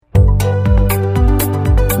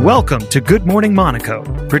Welcome to Good Morning Monaco,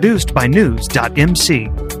 produced by News.mc.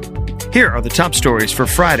 Here are the top stories for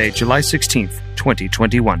Friday, July 16th,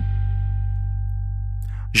 2021.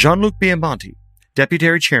 Jean-Luc Biamonti,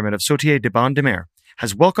 Deputy Chairman of Sautier de Ban de Mer,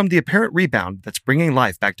 has welcomed the apparent rebound that's bringing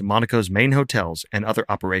life back to Monaco's main hotels and other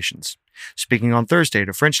operations. Speaking on Thursday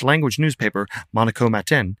to French-language newspaper Monaco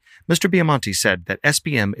Matin, Mr. Biamonti said that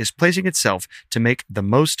SBM is placing itself to make the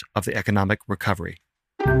most of the economic recovery.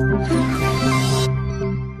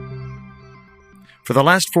 For the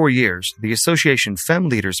last 4 years, the association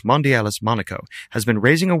Femmes Leaders Mondiales Monaco has been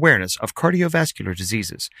raising awareness of cardiovascular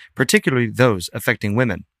diseases, particularly those affecting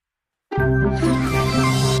women.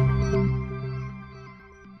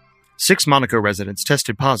 6 Monaco residents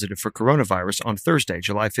tested positive for coronavirus on Thursday,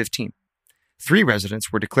 July 15th. 3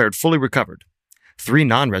 residents were declared fully recovered. 3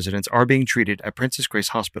 non-residents are being treated at Princess Grace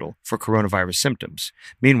Hospital for coronavirus symptoms.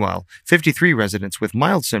 Meanwhile, 53 residents with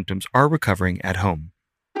mild symptoms are recovering at home.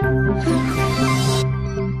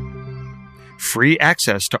 Free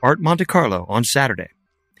access to Art Monte Carlo on Saturday.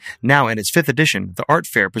 Now in its 5th edition, the art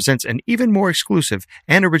fair presents an even more exclusive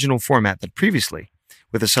and original format than previously,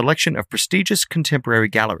 with a selection of prestigious contemporary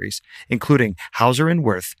galleries, including Hauser and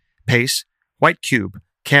Wirth, Pace, White Cube,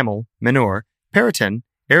 Camel, Menor, Periton,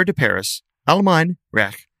 Air de Paris, Allemagne,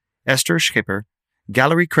 Rech, Esther Schipper,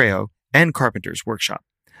 Galerie Creo, and Carpenter's Workshop,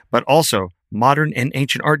 but also modern and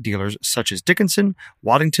ancient art dealers such as Dickinson,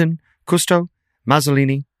 Waddington, Cousteau,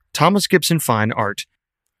 Mazzolini, Thomas Gibson Fine Art,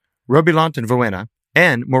 Robilant and Voena,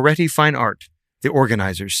 and Moretti Fine Art, the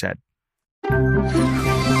organizers said.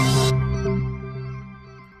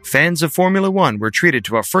 Fans of Formula One were treated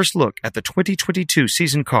to a first look at the 2022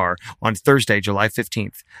 season car on Thursday, July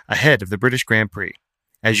 15th, ahead of the British Grand Prix.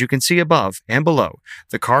 As you can see above and below,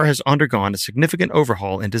 the car has undergone a significant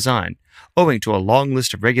overhaul in design, owing to a long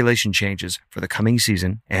list of regulation changes for the coming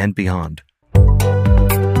season and beyond.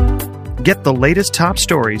 Get the latest top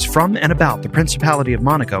stories from and about the Principality of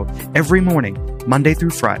Monaco every morning, Monday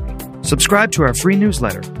through Friday. Subscribe to our free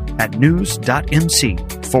newsletter at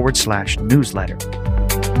news.mc/newsletter.